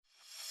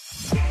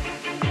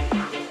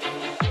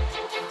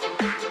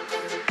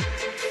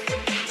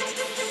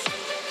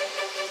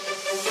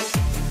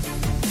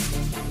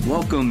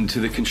Welcome to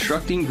the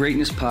Constructing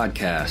Greatness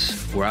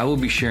podcast, where I will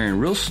be sharing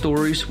real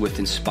stories with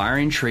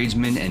inspiring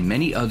tradesmen and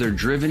many other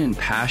driven and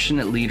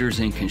passionate leaders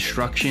in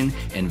construction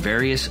and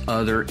various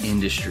other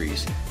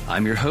industries.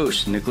 I'm your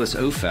host, Nicholas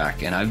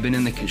Ofak, and I've been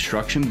in the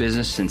construction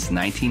business since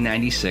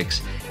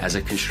 1996 as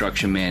a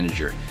construction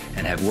manager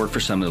and have worked for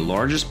some of the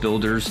largest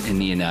builders in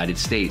the United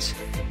States.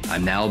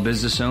 I'm now a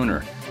business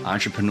owner,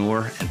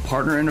 entrepreneur, and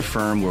partner in a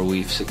firm where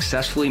we've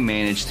successfully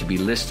managed to be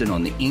listed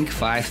on the Inc.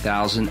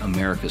 5000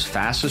 America's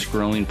fastest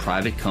growing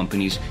private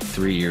companies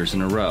 3 years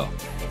in a row.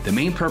 The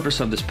main purpose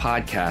of this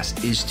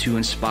podcast is to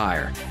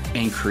inspire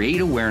and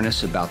create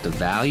awareness about the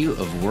value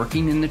of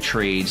working in the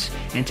trades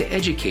and to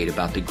educate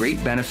about the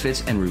great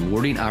benefits and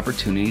rewarding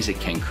opportunities it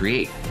can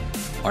create.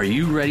 Are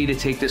you ready to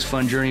take this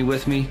fun journey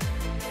with me?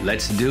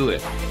 Let's do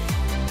it.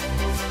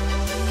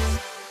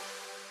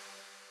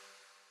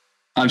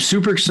 I'm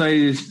super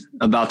excited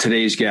about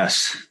today's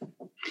guest.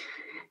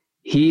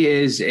 He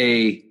is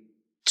a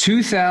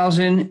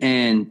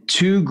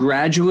 2002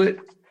 graduate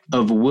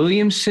of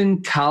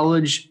Williamson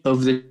College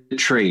of the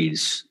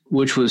Trades,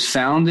 which was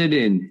founded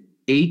in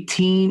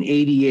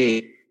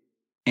 1888.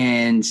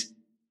 And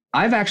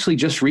I've actually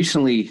just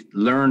recently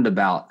learned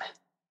about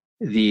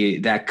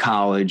that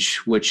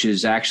college, which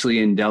is actually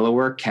in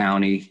Delaware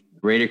County,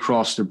 right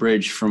across the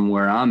bridge from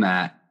where I'm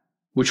at,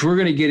 which we're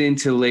going to get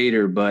into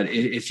later. But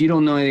if you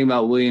don't know anything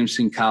about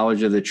Williamson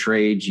College of the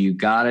Trades, you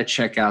got to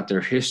check out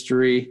their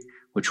history,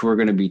 which we're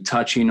going to be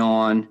touching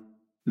on.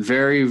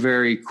 Very,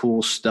 very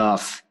cool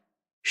stuff.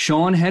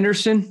 Sean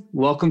Henderson,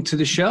 welcome to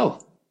the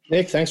show.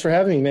 Nick, thanks for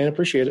having me, man.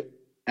 Appreciate it.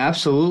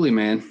 Absolutely,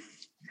 man.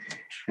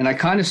 And I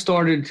kind of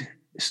started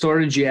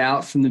you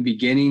out from the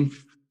beginning.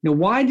 Now,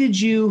 why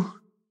did you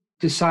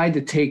decide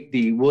to take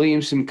the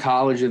Williamson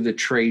College of the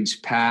Trades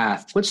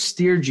path? What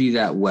steered you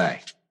that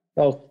way?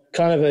 Well,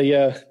 kind of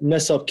a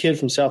mess-up kid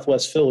from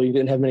Southwest Philly. You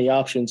didn't have many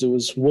options. It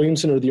was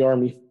Williamson or the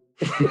Army.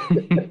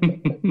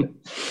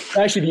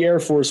 Actually, the Air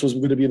Force was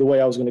going to be the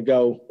way I was going to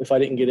go if I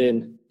didn't get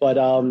in. But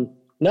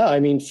no, I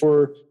mean,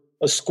 for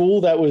a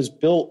school that was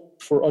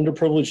built for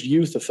underprivileged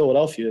youth of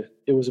Philadelphia,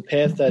 it was a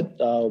path that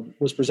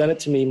was presented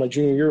to me my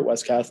junior year at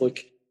West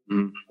Catholic.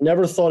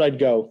 Never thought I'd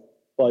go.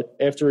 But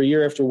after a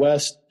year after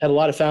West, had a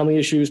lot of family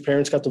issues.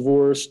 Parents got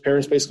divorced.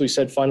 Parents basically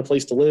said, find a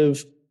place to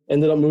live.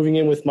 Ended up moving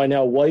in with my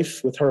now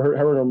wife, with her and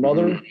her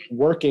mother,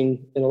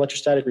 working in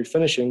electrostatic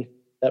refinishing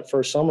that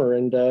first summer.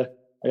 And I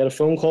got a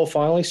phone call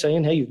finally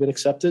saying, hey, you've been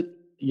accepted.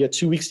 You got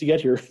 2 weeks to get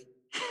here.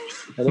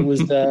 And it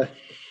was, I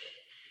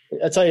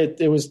tell you,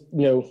 it was,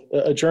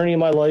 a journey in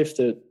my life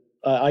that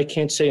I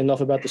can't say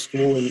enough about the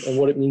school and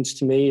what it means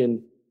to me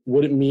and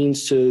what it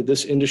means to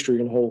this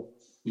industry in whole.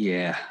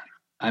 Yeah.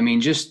 I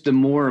mean, just the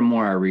more and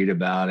more I read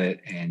about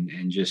it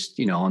and just,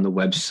 on the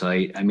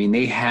website, I mean,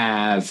 they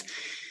have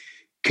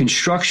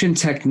construction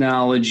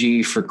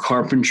technology for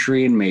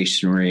carpentry and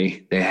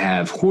masonry. They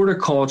have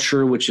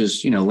horticulture, which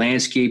is,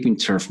 landscaping,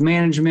 turf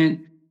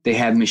management. They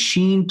have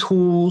machine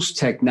tools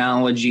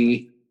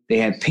technology. They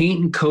have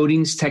paint and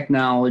coatings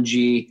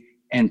technology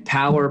and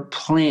power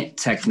plant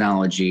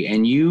technology.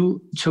 And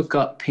you took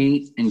up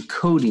paint and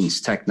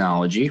coatings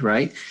technology,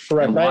 right?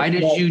 Correct. And why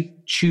did you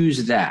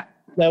choose that?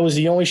 That was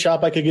the only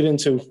shop I could get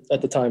into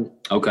at the time.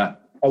 Okay.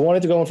 I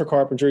wanted to go in for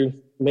carpentry.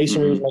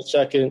 Masonry was my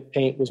second.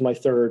 Paint was my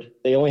third.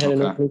 They only had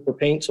an opening for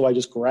paint, so I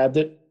just grabbed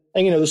it.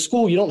 And, the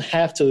school, you don't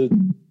have to,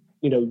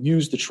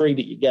 use the trade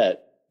that you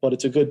get, but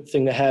it's a good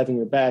thing to have in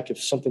your back.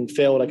 If something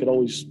failed, I could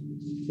always,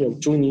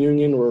 join the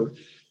union or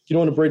get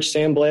on a bridge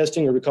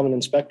sandblasting or become an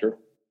inspector.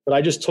 But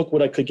I just took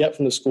what I could get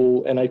from the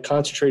school, and I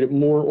concentrated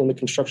more on the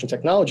construction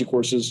technology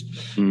courses,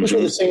 which were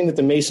the same that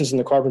the masons and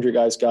the carpentry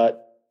guys got.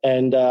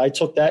 And I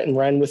took that and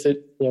ran with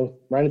it,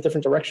 ran a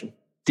different direction.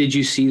 Did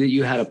you see that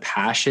you had a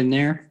passion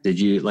there? Did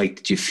you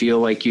feel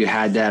like you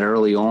had that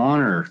early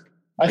on, or?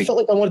 I felt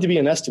like I wanted to be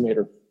an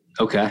estimator.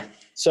 Okay.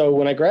 So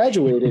when I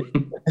graduated,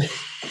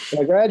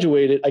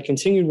 I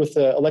continued with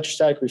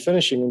electrostatic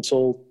refinishing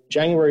until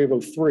January of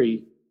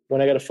 2003,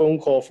 when I got a phone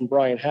call from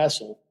Brian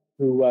Hassel,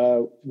 who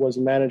was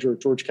a manager at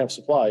George Kemp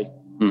Supply.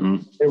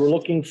 They were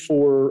looking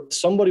for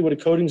somebody with a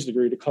coatings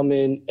degree to come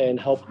in and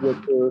help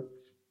with their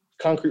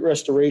concrete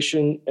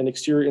restoration and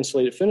exterior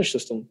insulated finish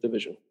system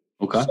division.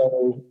 Okay.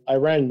 So I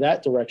ran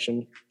that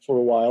direction for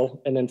a while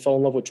and then fell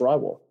in love with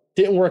drywall.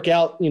 Didn't work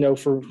out,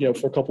 for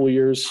a couple of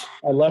years.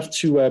 I left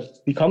to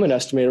become an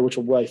estimator, which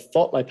was what I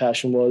thought my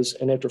passion was.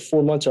 And after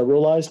 4 months, I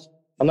realized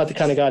I'm not the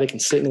kind of guy that can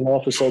sit in an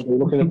office all day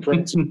looking at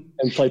prints and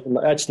type.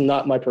 That's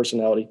not my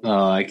personality.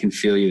 Oh, I can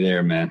feel you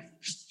there, man.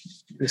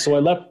 And so I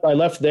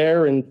left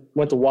there and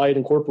went to Wyatt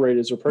Incorporated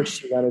as a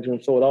purchasing manager in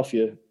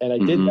Philadelphia. And I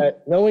did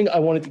that knowing I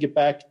wanted to get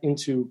back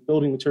into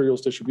building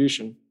materials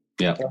distribution.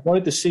 Yeah. I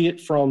wanted to see it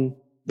from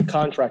the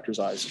contractor's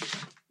eyes.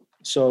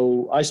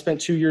 So I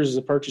spent 2 years as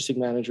a purchasing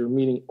manager,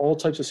 meeting all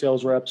types of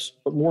sales reps,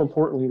 but more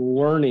importantly,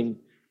 learning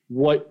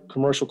what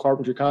commercial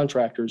carpentry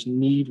contractors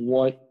need,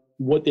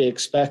 what they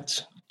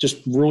expect,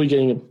 just really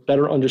getting a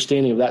better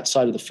understanding of that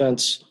side of the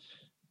fence.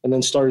 And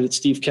then started at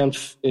Steve Kemp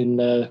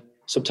in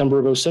September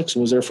of 2006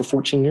 and was there for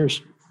 14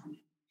 years.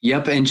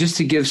 Yep. And just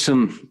to give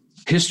some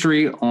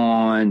history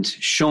on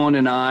Sean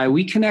and I.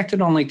 We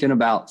connected on LinkedIn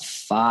about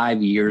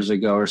 5 years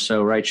ago or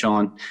so, right,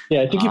 Sean?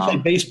 Yeah, I think you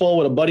played baseball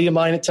with a buddy of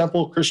mine at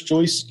Temple, Chris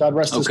Joyce. God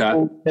rest his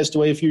soul. Passed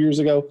away a few years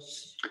ago.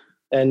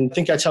 And I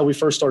think that's how we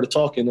first started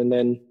talking. And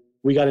then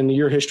we got into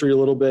your history a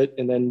little bit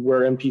and then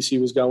where MPC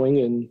was going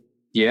and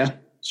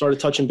started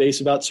touching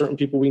base about certain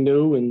people we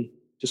knew and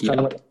just kind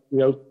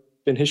of,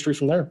 been history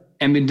from there.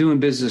 And been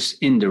doing business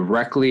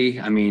indirectly.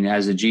 I mean,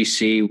 as a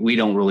GC, we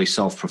don't really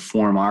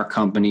self-perform our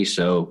company,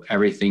 so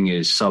everything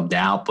is subbed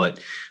out, but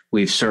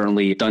we've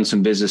certainly done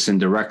some business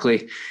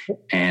indirectly,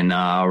 and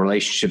our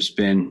relationship's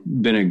been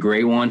a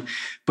great one.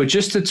 But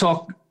just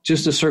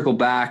to circle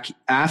back,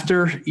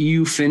 after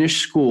you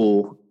finished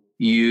school,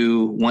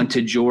 you went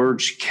to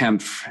George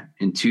Kempf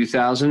in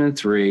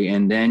 2003,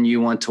 and then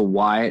you went to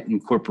Wyatt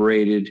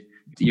Incorporated.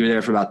 You were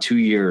there for about 2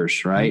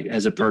 years, right?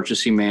 As a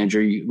purchasing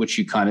manager, which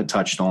you kind of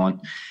touched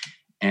on.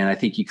 And I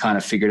think you kind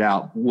of figured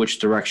out which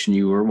direction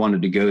you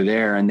wanted to go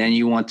there. And then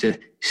you went to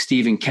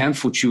Stephen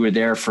Kempf, which you were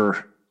there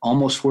for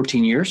almost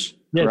 14 years,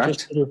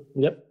 correct?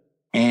 Yep.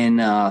 And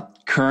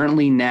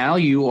currently now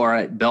you are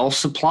at Bell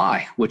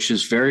Supply, which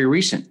is very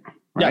recent,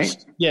 right?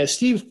 Yes. Yeah,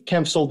 Steve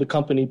Kempf sold the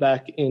company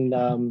back in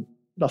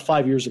about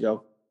 5 years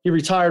ago. He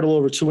retired a little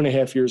over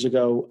 2.5 years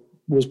ago,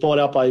 was bought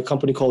out by a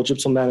company called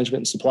Gypsum Management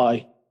and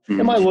Supply.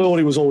 And my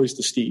loyalty was always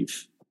to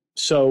Steve.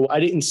 So I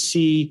didn't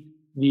see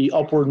the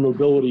upward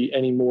mobility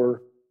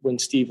anymore when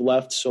Steve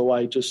left. So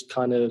I just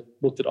kind of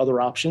looked at other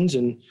options.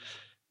 And,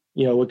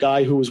 a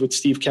guy who was with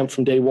Steve Kempf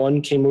from day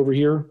one came over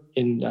here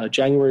in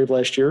January of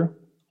last year.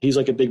 He's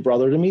like a big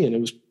brother to me. And it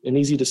was an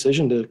easy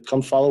decision to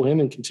come follow him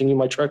and continue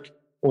my trek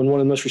on one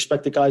of the most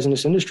respected guys in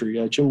this industry,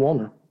 Jim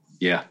Wallner.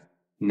 Yeah.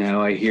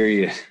 No, I hear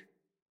you.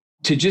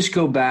 To just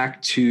go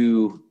back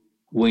to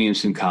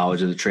Williamson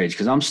College of the Trades,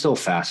 because I'm still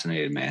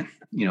fascinated, man.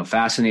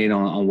 Fascinated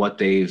on what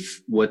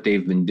they've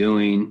been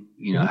doing,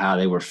 how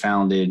they were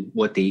founded,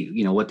 what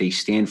they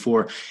stand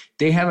for.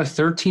 They have a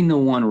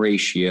 13-to-1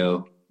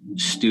 ratio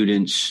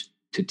students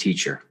to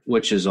teacher,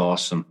 which is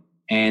awesome.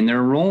 And their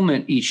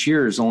enrollment each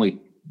year is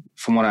only,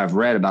 from what I've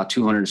read, about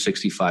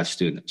 265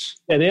 students.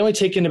 Yeah, they only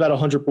take in about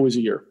 100 boys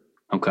a year.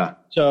 Okay.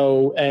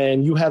 So,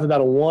 and you have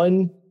about a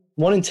 1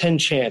 in 10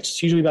 chance.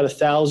 It's usually about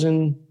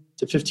 1,000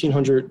 to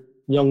 1,500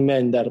 young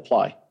men that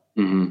apply.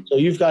 Mm-hmm. So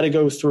you've got to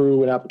go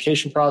through an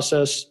application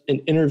process, an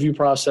interview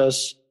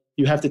process.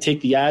 You have to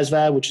take the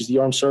ASVAB, which is the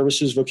Armed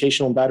Services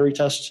Vocational and Battery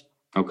Test.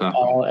 Okay.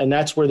 And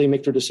that's where they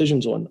make their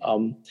decisions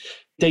on.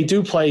 They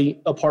do play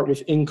a part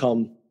with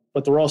income,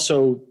 but they're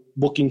also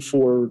looking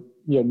for,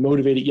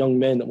 motivated young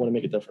men that want to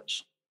make a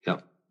difference. Yeah.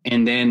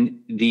 And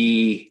then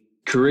the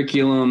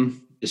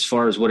curriculum, as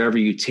far as whatever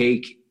you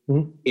take,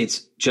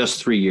 it's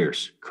just 3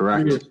 years,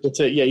 correct? 3 years. That's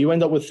it. Yeah. You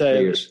end up with 3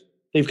 years.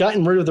 They've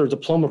gotten rid of their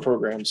diploma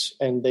programs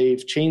and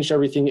they've changed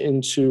everything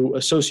into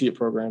associate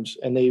programs.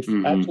 And they've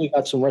actually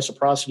got some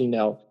reciprocity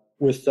now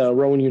with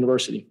Rowan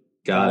University.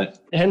 Got it.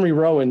 Henry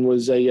Rowan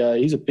was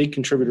he's a big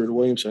contributor to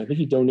Williamson. I think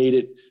he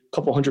donated a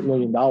couple $100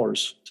 million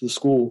to the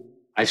school.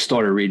 I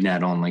started reading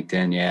that on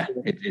LinkedIn. Yeah.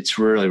 It's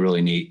really,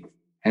 really neat.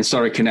 And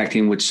started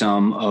connecting with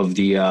some of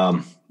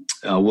the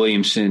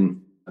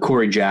Williamson,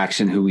 Corey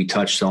Jackson, who we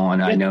touched on.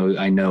 Yeah.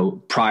 I know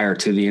prior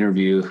to the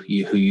interview,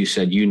 who you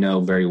said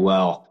very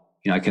well.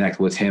 I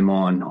connected with him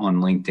on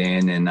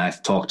LinkedIn, and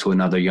I've talked to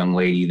another young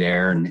lady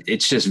there, and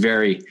it's just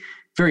very,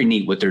 very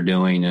neat what they're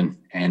doing.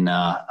 And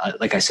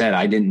like I said,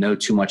 I didn't know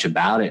too much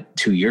about it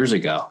 2 years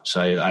ago.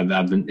 So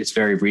it's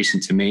very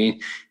recent to me.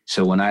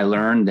 So when I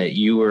learned that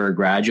you were a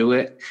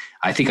graduate,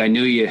 I think I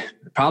knew you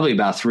probably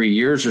about 3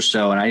 years or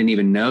so, and I didn't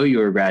even know you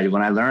were a graduate.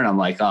 When I learned, I'm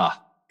like, got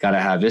to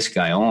have this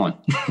guy on.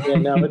 Yeah,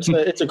 no,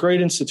 it's a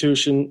great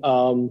institution.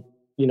 And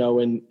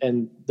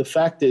the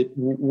fact that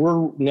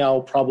we're now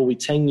probably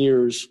 10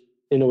 years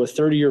into a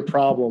 30-year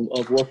problem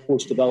of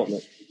workforce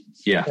development.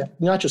 Yeah.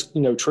 Not just,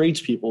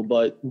 tradespeople,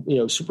 but,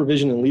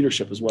 supervision and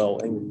leadership as well.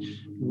 And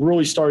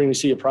really starting to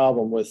see a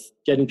problem with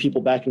getting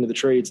people back into the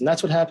trades. And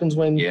that's what happens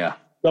when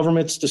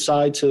governments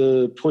decide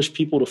to push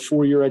people to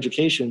 4-year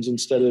educations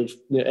instead of,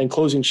 and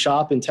closing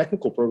shop and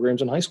technical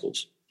programs in high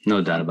schools.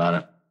 No doubt about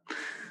it.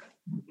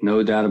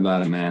 No doubt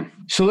about it, man.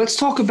 So let's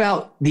talk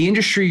about the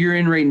industry you're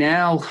in right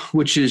now,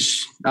 which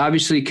is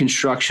obviously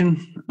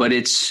construction, but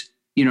it's,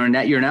 you're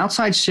an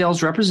outside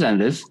sales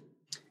representative,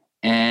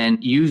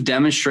 and you've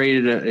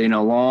demonstrated a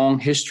long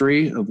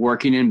history of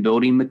working in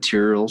building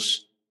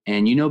materials,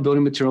 and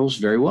building materials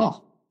very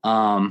well.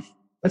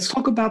 Let's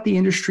talk about the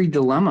industry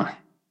dilemma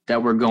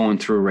that we're going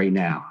through right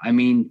now. I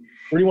mean,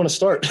 where do you want to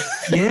start?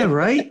 Yeah,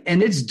 right.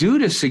 And it's due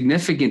to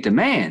significant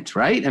demand,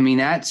 right? I mean,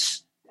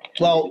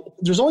 well,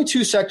 there's only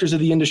two sectors of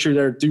the industry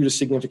that are due to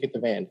significant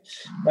demand.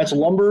 That's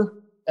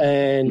lumber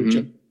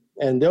and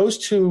those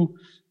two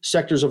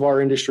sectors of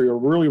our industry are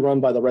really run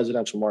by the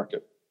residential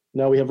market.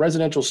 Now we have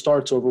residential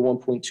starts over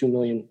 1.2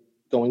 million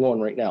going on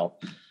right now.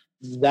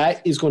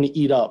 That is going to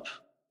eat up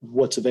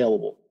what's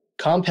available.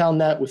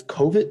 Compound that with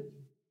COVID,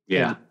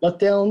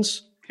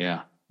 shutdowns.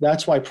 Yeah.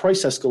 That's why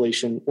price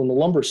escalation on the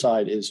lumber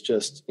side is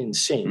just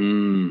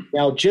insane.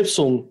 Now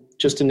gypsum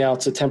just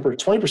announced a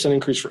 20%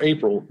 increase for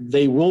April.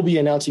 They will be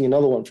announcing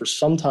another one for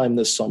sometime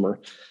this summer.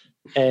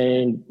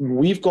 And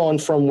we've gone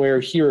from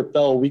where here at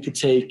Bell, we could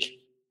take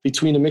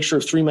between a mixture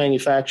of 3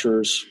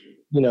 manufacturers,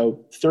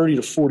 30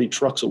 to 40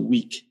 trucks a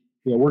week.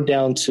 We're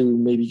down to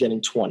maybe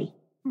getting 20.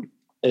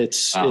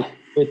 It's hard.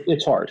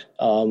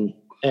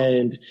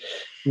 And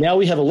now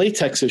we have a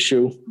latex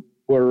issue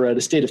where the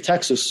state of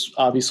Texas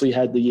obviously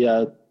had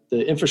the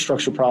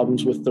infrastructure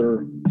problems with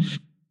their,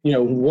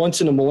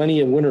 once in a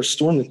millennium winter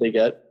storm that they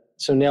get.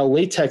 So now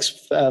latex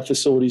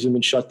facilities have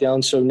been shut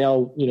down. So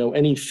now,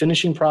 any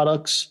finishing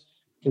products,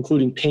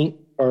 including paint,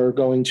 are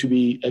going to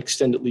be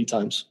extended lead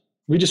times.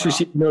 We just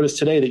received notice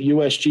today that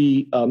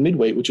USG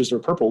Midweight, which is their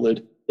purple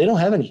lid, they don't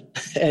have any,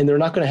 and they're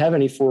not going to have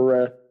any for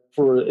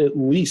at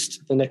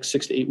least the next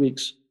 6 to 8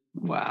 weeks.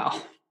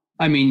 Wow.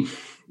 I mean,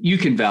 you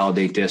can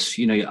validate this.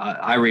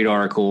 I read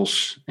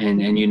articles and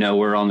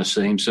we're on the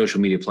same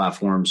social media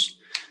platforms.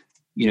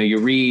 You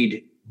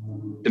read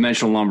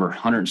dimensional lumber,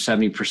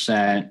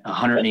 170%,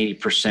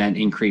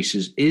 180%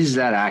 increases. Is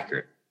that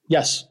accurate?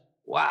 Yes.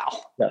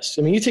 Wow. Yes.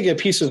 I mean, you take a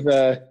piece of,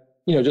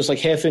 just like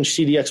half-inch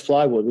CDX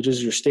plywood, which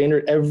is your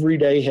standard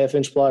everyday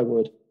half-inch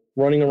plywood,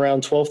 running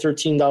around $12,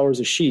 $13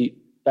 a sheet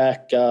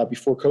back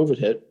before COVID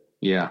hit.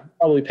 Yeah.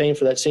 Probably paying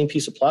for that same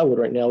piece of plywood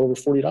right now over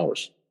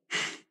 $40.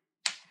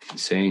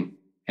 Insane.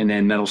 And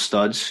then metal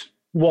studs.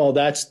 Well,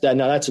 that's a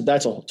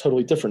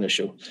totally different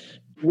issue.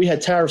 We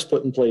had tariffs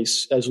put in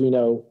place, as we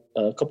know,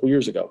 a couple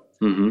years ago,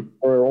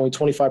 where only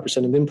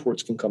 25% of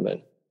imports can come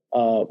in.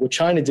 What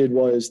China did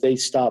was they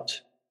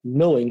stopped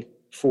milling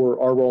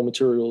for our raw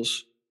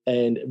materials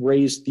and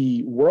raised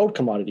the world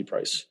commodity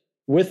price.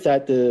 With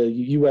that, the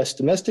U.S.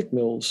 domestic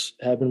mills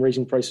have been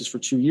raising prices for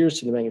 2 years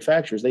to the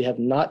manufacturers. They have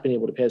not been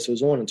able to pass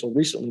those on until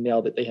recently, now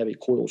that they have a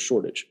coil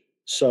shortage.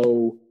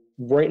 So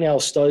right now,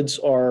 studs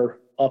are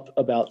up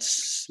about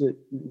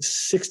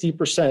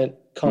 60%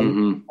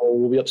 come, or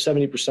will be up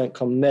 70%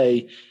 come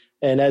May.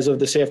 And as of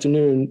this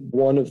afternoon,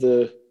 one of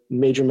the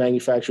major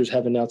manufacturers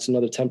have announced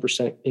another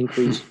 10%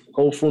 increase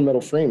cold form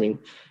metal framing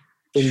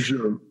in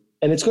June.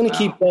 And it's going to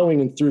keep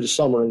going through the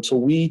summer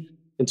until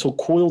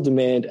coil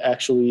demand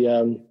actually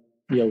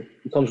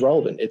becomes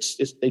relevant.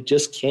 They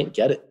just can't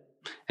get it.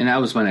 And that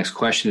was my next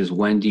question: is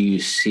when do you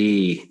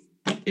see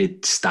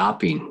it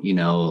stopping?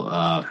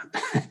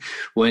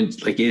 When,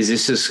 is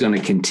this just going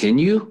to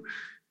continue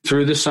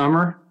through the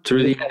summer,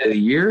 through the end of the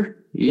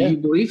year? You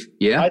believe?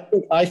 Yeah.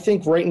 I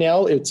think right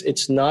now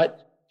it's not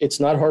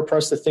hard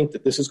pressed to think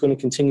that this is going to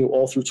continue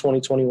all through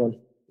 2021.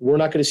 We're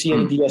not going to see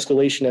any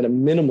de-escalation at a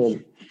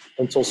minimum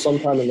until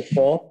sometime in the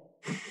fall.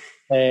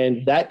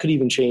 And that could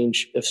even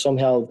change if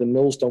somehow the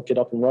mills don't get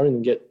up and running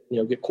and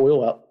get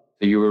coil out.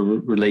 So you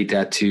relate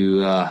that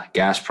to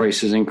gas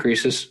prices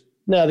increases?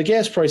 No, the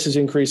gas prices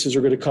increases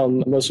are going to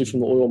come mostly from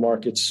the oil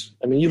markets.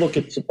 I mean, you look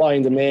at supply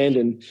and demand,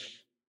 and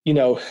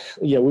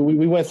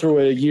we went through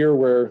a year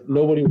where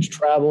nobody was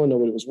traveling,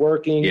 nobody was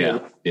working.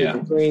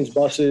 Trains,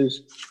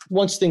 buses.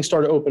 Once things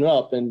started to open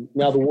up, and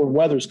now the warm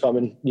weather's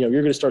coming, you're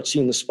going to start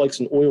seeing the spikes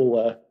in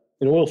oil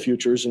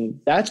futures, and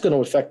that's going to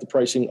affect the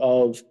pricing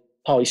of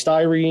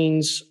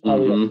polystyrenes,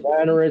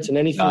 polylacerates, and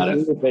anything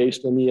oil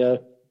based on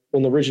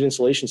the rigid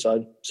insulation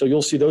side. So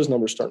you'll see those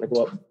numbers starting to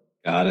go up.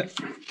 Got it.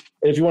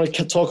 And if you want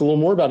to talk a little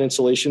more about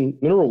insulation,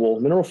 mineral wool,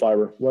 mineral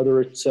fiber,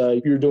 whether it's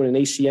you're doing an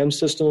ACM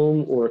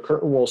system or a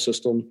curtain wall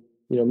system,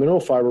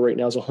 mineral fiber right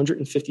now is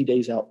 150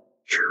 days out.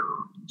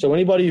 So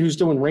anybody who's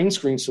doing rain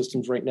screen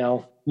systems right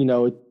now,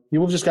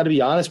 you've just got to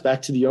be honest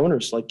back to the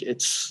owners.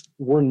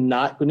 We're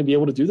not going to be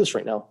able to do this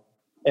right now.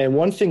 And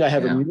one thing I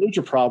have a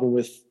major problem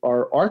with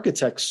are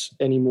architects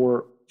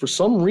anymore, for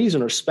some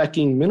reason, are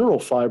speccing mineral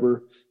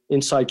fiber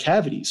inside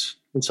cavities,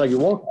 inside your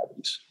wall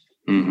cavities.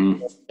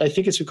 I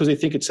think it's because they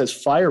think it says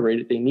fire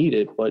rated, they need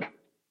it, but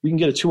you can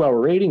get a 2-hour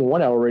rating, a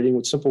 1-hour rating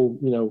with simple,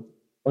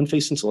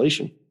 unfaced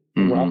insulation.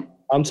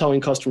 I'm telling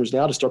customers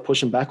now to start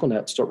pushing back on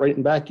that, start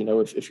writing back.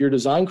 If your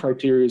design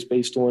criteria is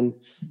based on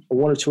a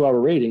 1 or 2 hour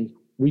rating,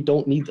 we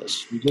don't need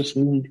this. We just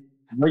need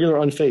regular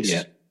unfaced.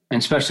 Yeah.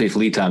 And especially if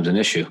lead time's an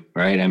issue,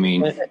 right? I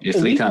mean, if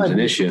lead time's an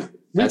issue,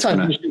 lead time's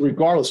an issue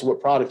regardless of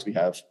what products we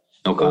have.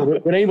 Okay. Or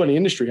what anybody in the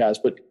industry has,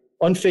 but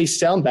unfaced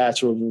sound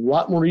bats are a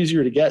lot more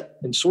easier to get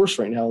and source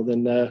right now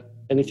than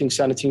anything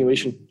sound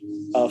attenuation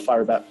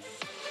fire bat.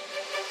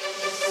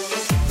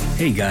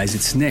 Hey guys,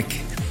 it's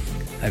Nick.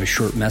 I have a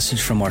short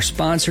message from our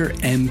sponsor,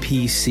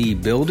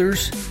 MPC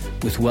Builders.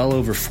 With well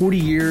over 40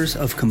 years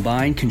of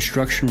combined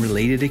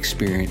construction-related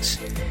experience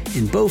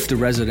in both the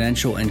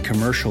residential and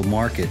commercial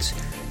markets,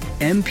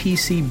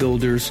 MPC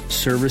Builders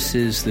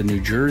services the New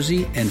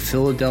Jersey and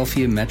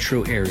Philadelphia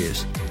metro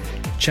areas.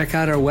 Check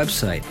out our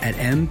website at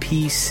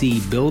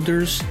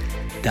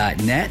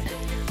mpcbuilders.net,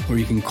 or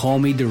you can call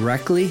me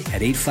directly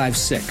at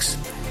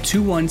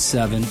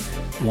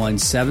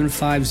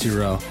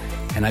 856-217-1750,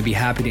 and I'd be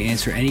happy to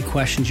answer any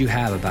questions you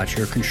have about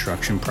your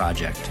construction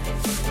project.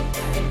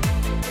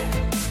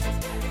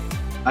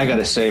 I got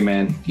to say,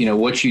 man,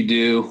 what you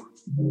do,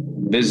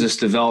 business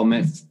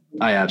development,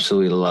 I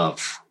absolutely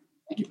love.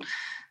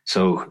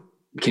 So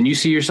can you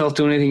see yourself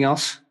doing anything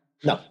else?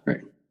 No.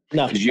 Right.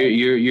 No, because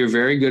you're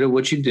very good at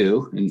what you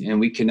do, and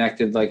we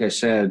connected, like I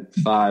said,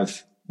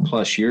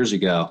 5+ years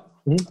ago.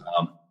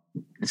 Mm-hmm.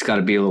 It's got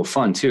to be a little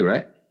fun too,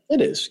 right?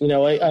 It is. You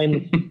know, I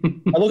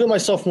look at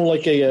myself more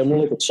like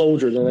a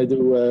soldier than I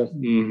do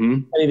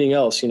anything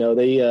else. You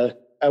know,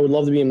 I would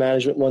love to be in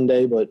management one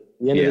day, but at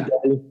the end of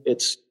the day,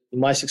 it's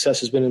my success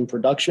has been in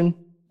production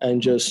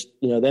and just,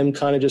 you know, them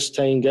kind of just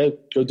saying,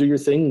 go do your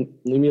thing,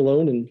 leave me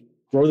alone and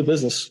grow the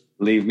business.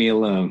 Leave me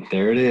alone.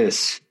 There it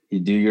is. You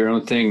do your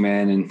own thing,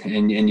 man,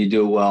 and you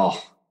do it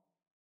well.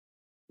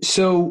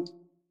 So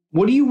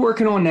what are you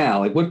working on now?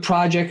 Like what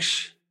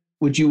projects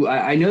would you,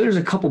 I know there's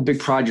a couple big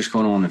projects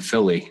going on in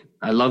Philly.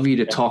 I'd love you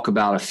to talk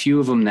about a few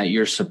of them that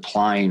you're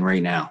supplying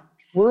right now.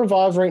 We're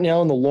involved right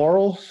now in the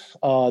Laurel,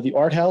 the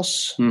Art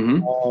House.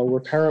 Mm-hmm.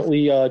 We're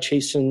currently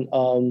chasing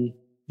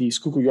the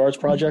Schuylkill Yards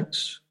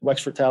projects,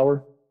 Wexford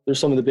Tower. There's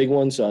some of the big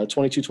ones,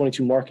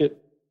 2222 Market.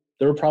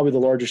 They're probably the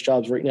largest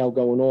jobs right now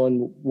going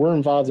on. We're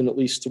involved in at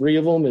least 3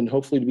 of them and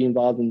hopefully to be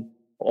involved in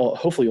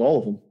hopefully all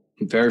of them.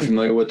 I'm very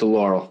familiar with the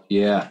Laurel.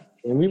 Yeah.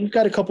 And we've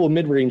got a couple of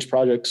mid-range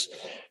projects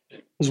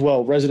as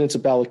well. Residents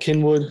of Bala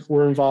Kinwood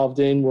we're involved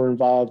in. We're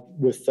involved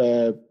with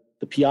the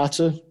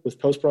Piazza with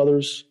Post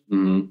Brothers.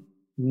 Mm-hmm.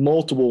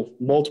 Multiple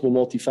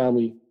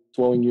multifamily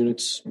dwelling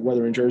units,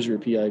 whether in Jersey or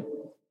PA.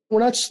 We're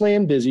not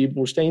slam busy.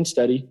 We're staying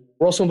steady.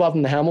 We're also involved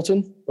in the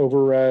Hamilton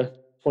over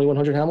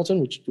 2100 Hamilton,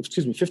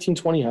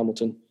 1520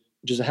 Hamilton,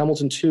 which is a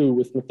Hamilton 2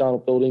 with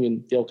McDonald Building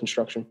and Dale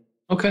Construction.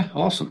 Okay,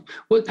 awesome.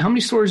 How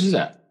many stories is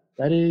that?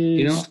 That is,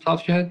 you know, off the top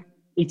of your head?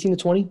 18 to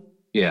 20.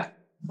 Yeah,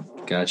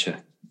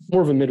 gotcha.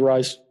 More of a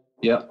mid-rise.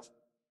 Yeah.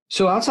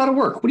 So outside of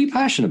work, what are you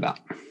passionate about?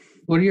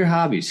 What are your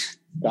hobbies?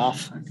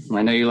 Golf.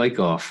 I know you like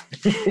golf.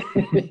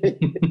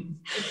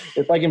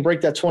 If I can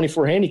break that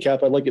 24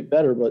 handicap, I'd like it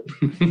better, but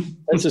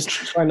that's just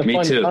trying to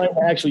find the time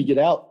to actually get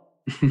out.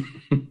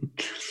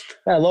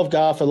 I love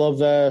golf. I love,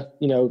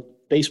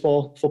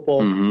 baseball,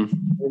 football. Mm-hmm.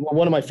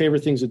 One of my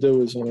favorite things to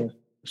do is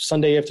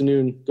Sunday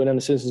afternoon, go down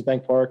to Citizens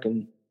Bank Park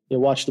and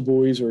watch the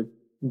boys, or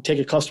take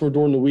a customer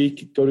during the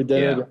week, go to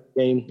dinner,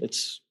 game.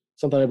 It's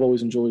something I've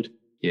always enjoyed.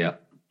 Yeah.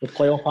 The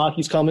playoff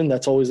hockey's coming.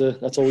 That's always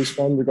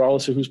fun,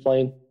 regardless of who's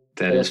playing.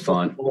 That is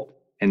fun. Football.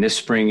 And this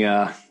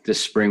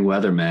spring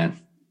weather, man.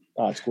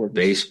 Oh, it's gorgeous.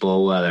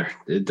 Baseball weather.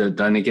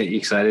 Doesn't it get you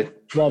excited?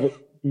 Love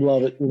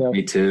it.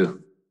 Me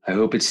too. I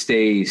hope it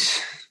stays.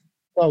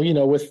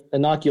 Well, with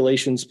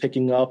inoculations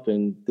picking up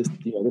and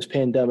this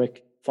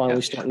pandemic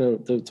finally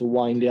starting to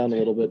wind down a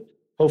little bit.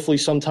 Hopefully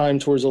sometime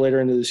towards the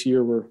later end of this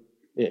year, we're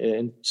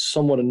in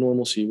somewhat a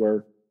normalcy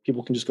where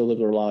people can just go live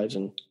their lives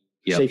and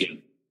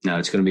safely. No,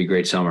 it's going to be a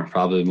great summer.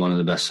 Probably one of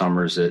the best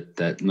summers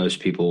that most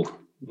people,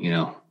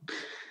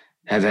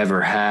 have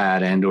ever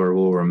had and or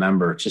will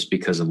remember, just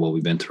because of what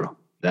we've been through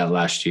that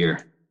last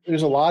year.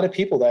 There's a lot of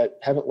people that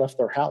haven't left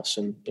their house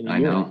in a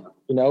year,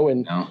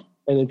 and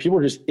then people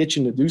are just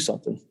itching to do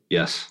something.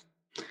 Yes.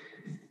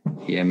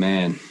 Yeah,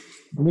 man.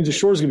 It means the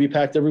shore's going to be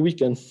packed every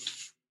weekend.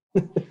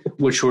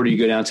 Which shore do you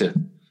go down to?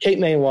 Cape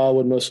May and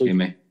Wildwood mostly. Cape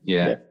May.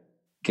 Yeah.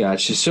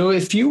 Gotcha. So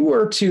if someone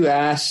were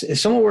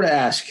to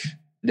ask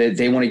that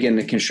they want to get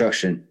into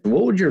construction,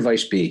 what would your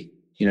advice be,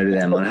 to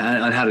them on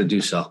how to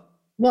do so?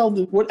 Well,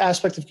 what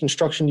aspect of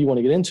construction do you want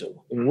to get into?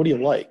 I mean, what do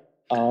you like?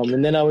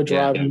 And then I would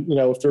drive,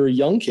 if they're a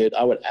young kid,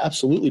 I would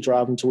absolutely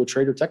drive them to a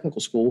trade or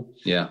technical school.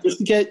 Yeah.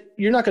 Just to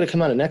you're not going to come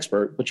out an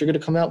expert, but you're going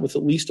to come out with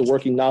at least a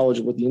working knowledge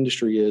of what the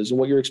industry is and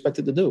what you're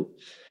expected to do.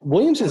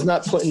 Williams is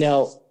not putting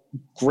out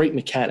great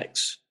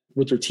mechanics.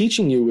 What they're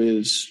teaching you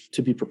is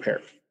to be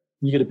prepared.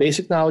 You get a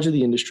basic knowledge of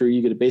the industry.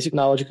 You get a basic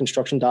knowledge of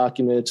construction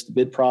documents, the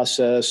bid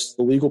process,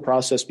 the legal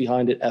process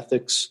behind it,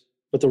 ethics.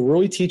 But they're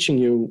really teaching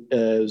you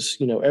is,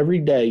 every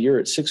day you're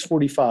at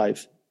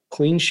 6:45,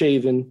 clean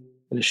shaven,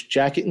 in a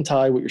jacket and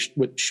tie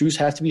with shoes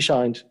have to be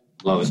shined.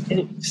 Love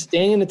it.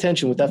 Staying in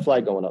attention with that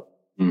flag going up.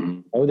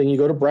 Mm-hmm. Then you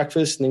go to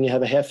breakfast, and then you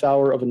have a half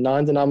hour of a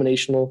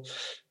non-denominational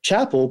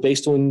chapel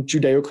based on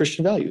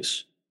Judeo-Christian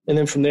values. And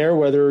then from there,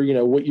 whether,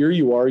 what year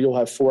you are, you'll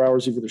have 4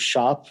 hours of either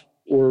shop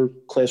or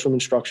classroom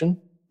instruction.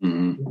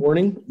 Mm-hmm.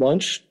 Morning,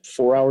 lunch,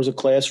 4 hours of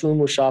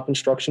classroom or shop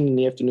instruction in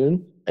the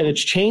afternoon. And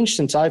it's changed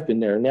since I've been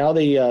there. Now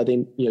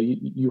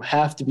you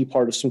have to be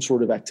part of some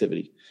sort of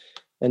activity.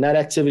 And that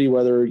activity,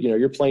 whether,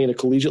 you're playing a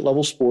collegiate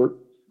level sport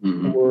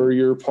mm-hmm. or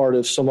you're part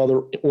of some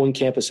other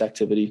on-campus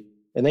activity.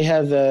 And they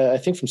have, I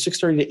think from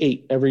 6:30 to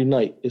 8 every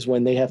night is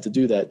when they have to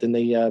do that. Then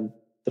the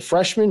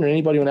freshman or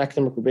anybody on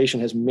academic probation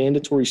has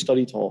mandatory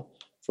study hall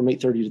from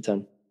 8:30 to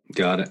 10.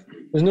 Got it.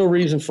 There's no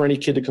reason for any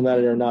kid to come out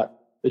of there not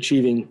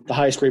achieving the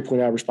highest grade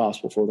point average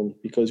possible for them,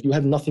 because you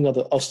have nothing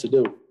else to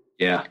do.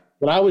 Yeah.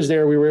 When I was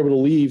there, we were able to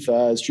leave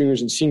as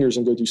juniors and seniors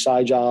and go do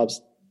side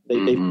jobs.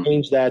 They've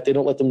changed that. They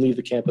don't let them leave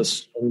the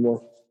campus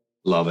anymore.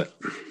 Love it.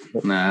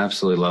 No,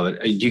 absolutely love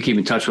it. Do you keep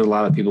in touch with a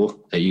lot of people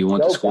that you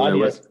went to school there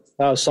with?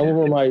 Some of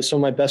them are some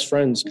of my best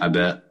friends. I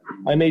bet.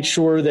 I made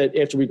sure that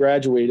after we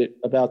graduated,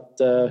 about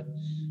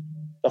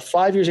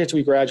 5 years after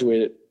we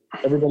graduated,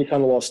 everybody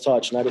kind of lost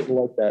touch, and I didn't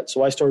like that.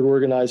 So I started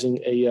organizing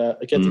a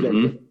get-together.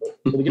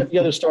 Mm-hmm. So the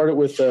get-together started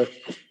with a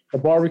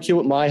barbecue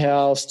at my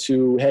house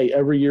to, hey,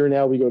 every year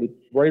now we go to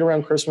right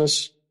around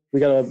Christmas. We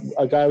got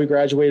a guy we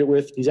graduated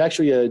with. He's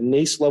actually a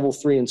NACE level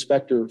 3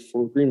 inspector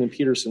for Greenman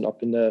Peterson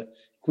up in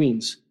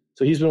Queens.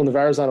 So he's been on the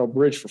Verrazano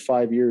Bridge for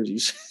 5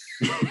 years.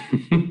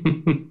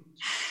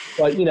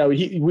 But,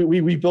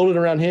 we build it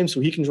around him so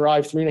he can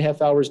drive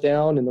 3.5 hours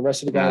down, and the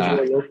rest of the guys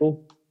are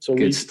local. So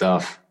good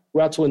stuff.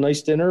 Go out to a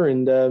nice dinner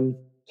and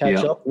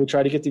catch up. We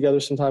try to get together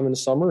sometime in the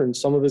summer, and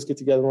some of us get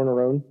together on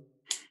our own.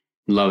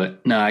 Love it.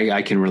 No,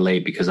 I can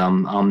relate because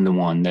I'm the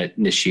one that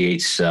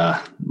initiates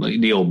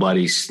the old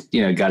buddies,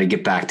 got to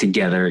get back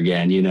together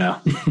again,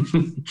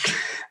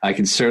 I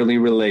can certainly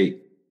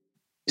relate.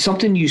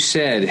 Something you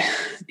said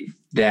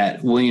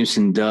that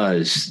Williamson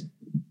does,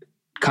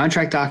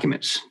 contract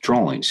documents,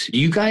 drawings. Do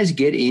you guys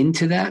get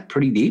into that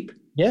pretty deep?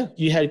 Yeah.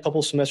 You had a couple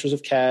of semesters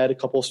of CAD,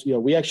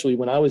 we actually,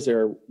 when I was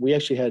there, we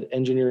actually had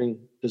engineering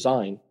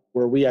design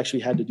where we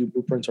actually had to do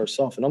blueprints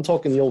ourselves. And I'm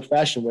talking the old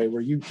fashioned way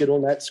where you get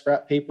on that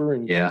scrap paper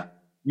and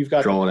you've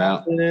got draw it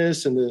out. You're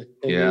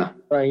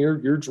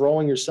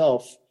drawing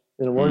yourself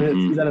and running it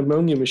through that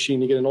ammonia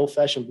machine. You get an old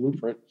fashioned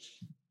blueprint.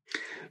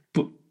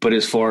 But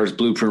as far as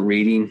blueprint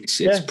reading,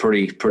 it's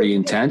pretty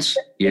intense.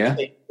 Yeah.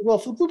 Well,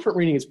 for blueprint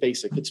reading, it's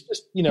basic. It's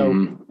just,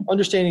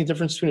 understanding the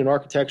difference between an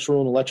architectural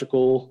and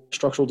electrical,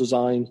 structural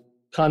design,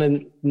 kind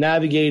of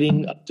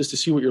navigating just to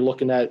see what you're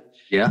looking at.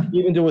 Yeah.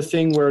 You even do a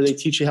thing where they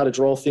teach you how to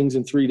draw things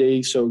in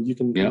 3D. So you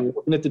can, when you're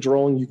looking at the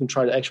drawing, you can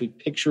try to actually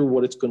picture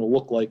what it's going to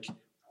look like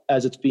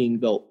as it's being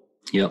built.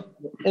 Yep.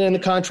 And then the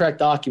contract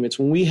documents,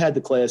 when we had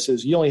the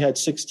classes, you only had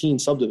 16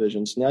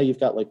 subdivisions. Now you've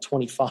got like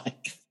 25.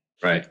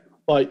 Right.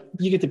 But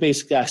you get the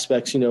basic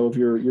aspects, of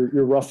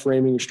your rough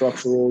framing, your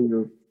structural,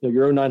 your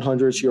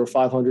 0900s, your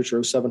 500s,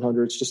 your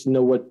 700s, just to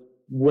know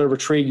whatever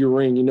trade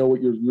you're in,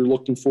 what you're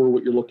looking for,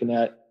 what you're looking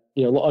at,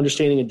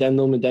 understanding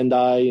addendum,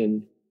 addendi,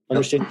 and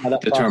understanding how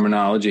that the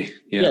terminology.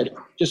 Yeah.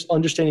 Just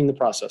understanding the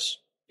process.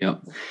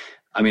 Yep.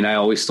 I mean, I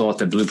always thought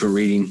that blueprint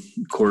reading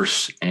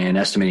course and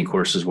estimating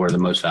courses were the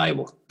most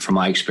valuable from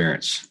my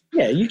experience.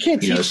 Yeah. You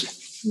can't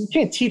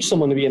teach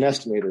someone to be an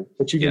estimator,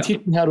 but you can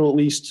teach them how to at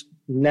least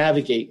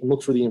navigate and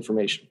look for the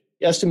information.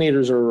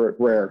 Estimators are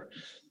rare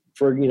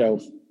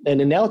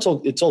and now it's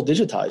all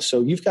digitized. So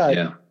you've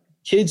got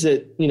kids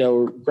that,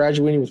 are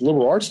graduating with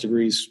liberal arts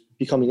degrees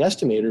becoming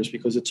estimators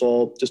because it's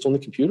all just on the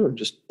computer and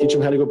just teach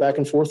them how to go back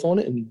and forth on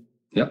it and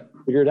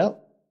figure it out.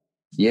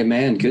 Yeah,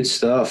 man. Good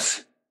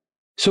stuff.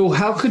 So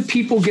how could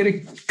people get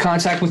in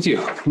contact with you?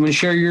 You want to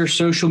share your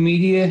social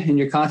media and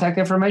your contact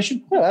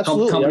information? Yeah,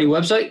 absolutely. Company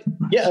website?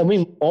 Yeah, I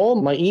mean,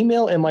 all my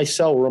email and my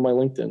cell were on my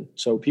LinkedIn.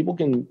 So people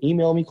can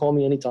email me, call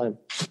me anytime.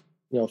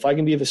 If I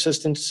can be of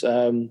assistance,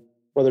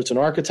 whether it's an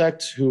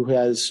architect who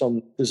has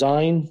some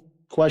design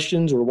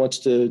questions or wants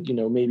to,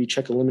 maybe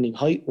check a limiting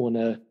height on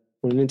an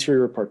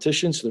interior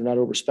partition so they're not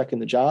over-speccing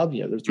the job.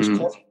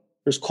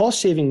 There's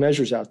cost-saving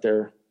measures out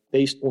there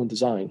based on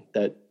design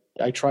that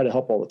I try to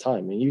help all the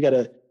time. I mean, you got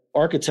a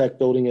architect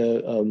building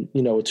a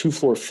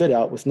 2-floor fit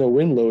out with no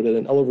wind load at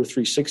an Elevator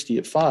 360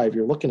 at 5,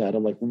 you're looking at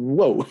them like,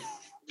 whoa,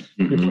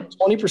 you're putting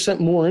 20%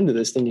 more into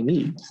this than you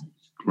need.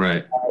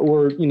 Right.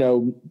 Or,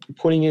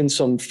 putting in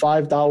some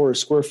 $5 a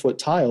square foot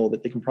tile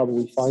that they can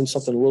probably find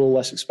something a little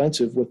less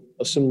expensive with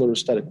a similar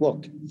aesthetic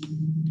look.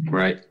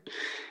 Right.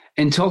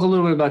 And talk a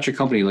little bit about your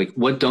company. Like,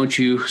 what don't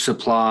you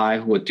supply?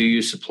 What do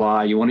you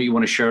supply? You want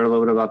to share a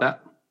little bit about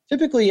that?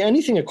 Typically,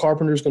 anything a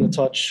carpenter is going to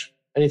touch,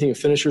 anything a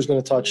finisher is going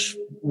to touch,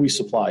 we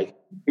supply.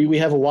 We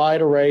have a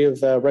wide array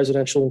of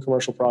residential and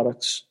commercial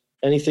products,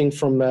 anything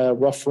from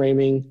rough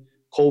framing,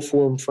 cold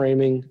form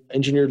framing,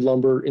 engineered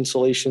lumber,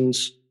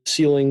 insulations,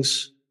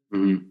 ceilings,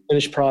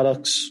 finished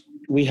products.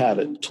 We have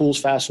it. Tools,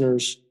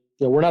 fasteners.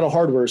 We're not a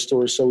hardware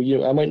store, so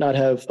I might not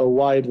have a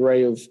wide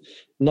array of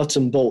nuts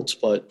and bolts,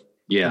 but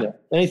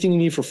anything you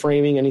need for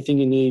framing, anything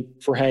you need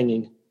for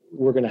hanging,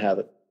 we're going to have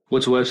it.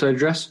 What's the website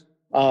address?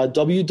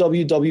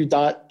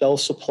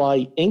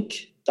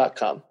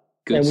 www.bellsupplyinc.com.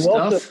 Good and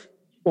stuff.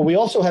 We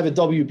also have a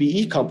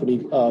WBE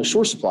company,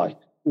 Shore Supply,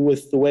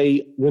 with the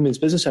way women's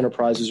business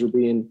enterprises are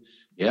being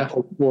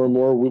more and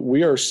more.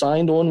 We are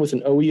signed on with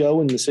an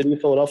OEO in the city of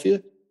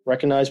Philadelphia,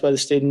 recognized by the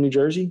state of New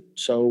Jersey.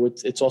 So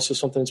it's also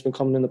something that's been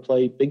coming into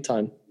play big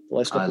time the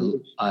last couple of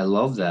years. I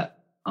love that.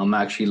 I'm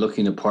actually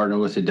looking to partner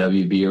with the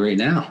WBE right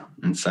now.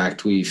 In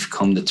fact, we've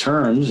come to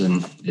terms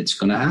and it's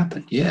going to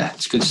happen. Yeah,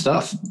 it's good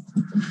stuff.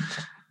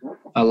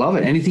 I love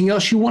it. Anything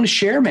else you want to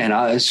share, man?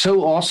 It's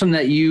so awesome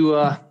that we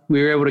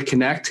were able to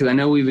connect. Because I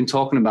know we've been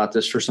talking about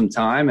this for some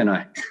time, and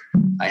I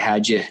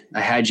had you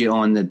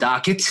on the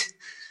docket.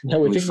 Yeah,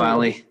 we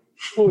finally.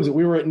 What was it?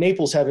 We were at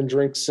Naples having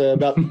drinks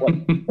about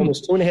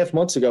almost 2.5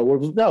 months ago. It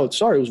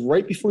was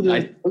right before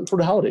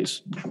the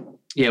holidays.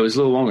 Yeah, it was a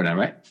little longer now,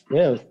 right?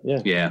 Yeah.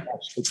 The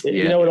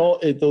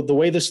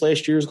way this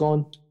last year's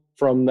gone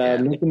from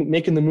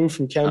making the move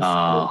from Kent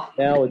now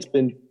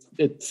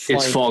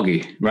it's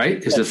foggy,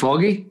 right? Is it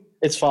foggy?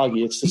 It's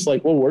foggy. It's just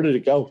like, well, where did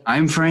it go?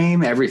 Time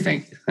frame,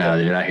 everything.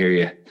 Did I hear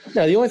you?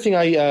 Now, the only thing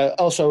I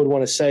also would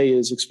want to say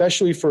is,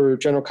 especially for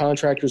general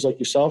contractors like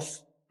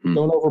yourself,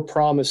 Don't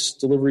overpromise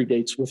delivery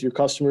dates with your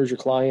customers, your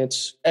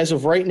clients. As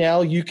of right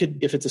now, you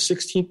could, if it's a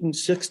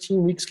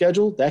 16-week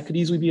schedule, that could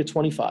easily be a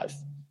 25.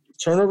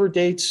 Turnover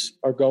dates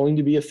are going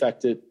to be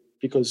affected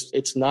because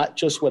it's not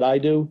just what I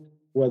do,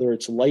 whether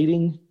it's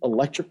lighting,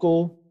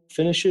 electrical,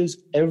 finishes,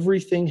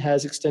 everything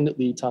has extended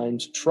lead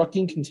times.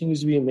 Trucking continues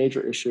to be a major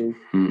issue.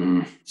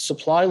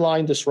 Supply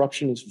line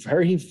disruption is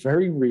very,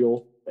 very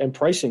real. And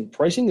pricing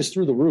is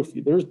through the roof.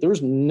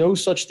 There's no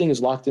such thing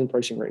as locked in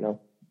pricing right now.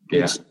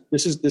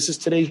 This is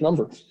today's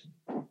number.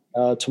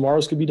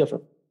 Tomorrow's could be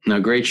different. No,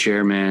 great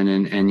share, man.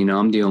 And you know,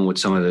 I'm dealing with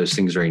some of those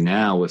things right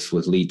now with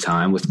lead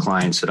time, with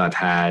clients that I've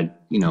had,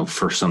 you know,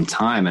 for some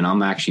time, and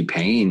I'm actually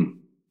paying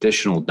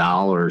additional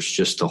dollars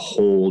just to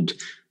hold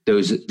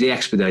the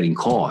expediting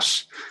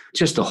costs,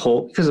 just to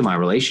hold, because of my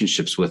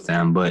relationships with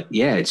them. But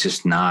yeah,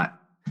 it's not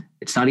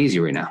easy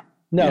right now.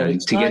 No, you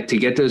know, to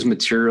get those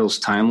materials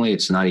timely,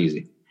 it's not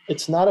easy.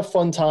 It's not a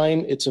fun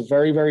time. It's a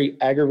very, very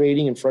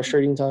aggravating and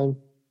frustrating time.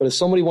 But as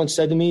somebody once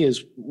said to me,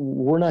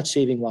 we're not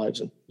saving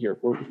lives in here.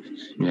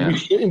 We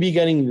shouldn't be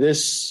getting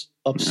this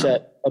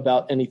upset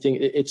about anything.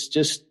 It's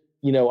just,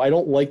 you know, I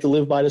don't like to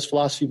live by this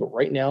philosophy, but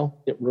right now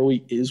it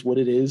really is what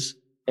it is.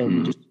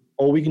 And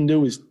all we can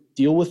do is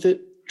deal with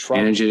it,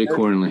 manage it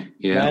accordingly.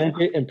 Manage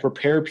it and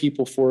prepare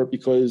people for it,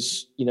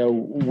 because, you know,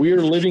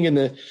 we're living in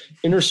the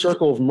inner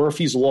circle of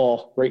Murphy's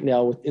Law right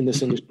now in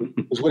this industry,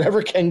 because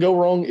whatever can go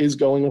wrong is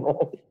going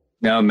wrong.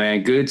 No,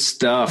 man, good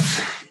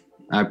stuff.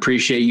 I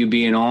appreciate you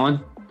being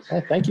on.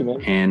 Oh, thank you,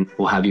 man. And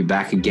we'll have you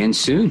back again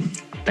soon.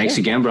 Thanks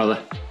again,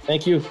 brother.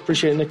 Thank you.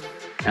 Appreciate it, Nick.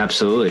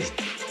 Absolutely.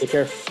 Take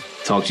care.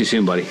 Talk to you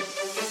soon, buddy.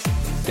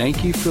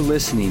 Thank you for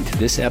listening to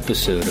this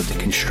episode of the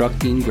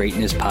Constructing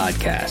Greatness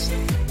podcast.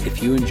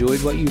 If you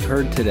enjoyed what you've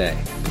heard today,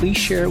 please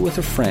share it with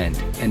a friend.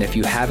 And if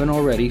you haven't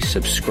already,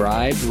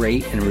 subscribe,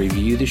 rate, and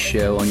review the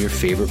show on your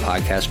favorite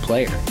podcast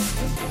player.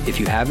 If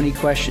you have any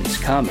questions,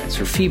 comments,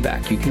 or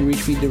feedback, you can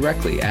reach me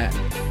directly at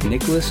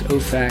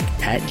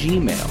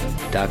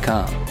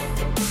nicholasofac@gmail.com.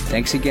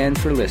 Thanks again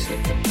for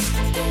listening.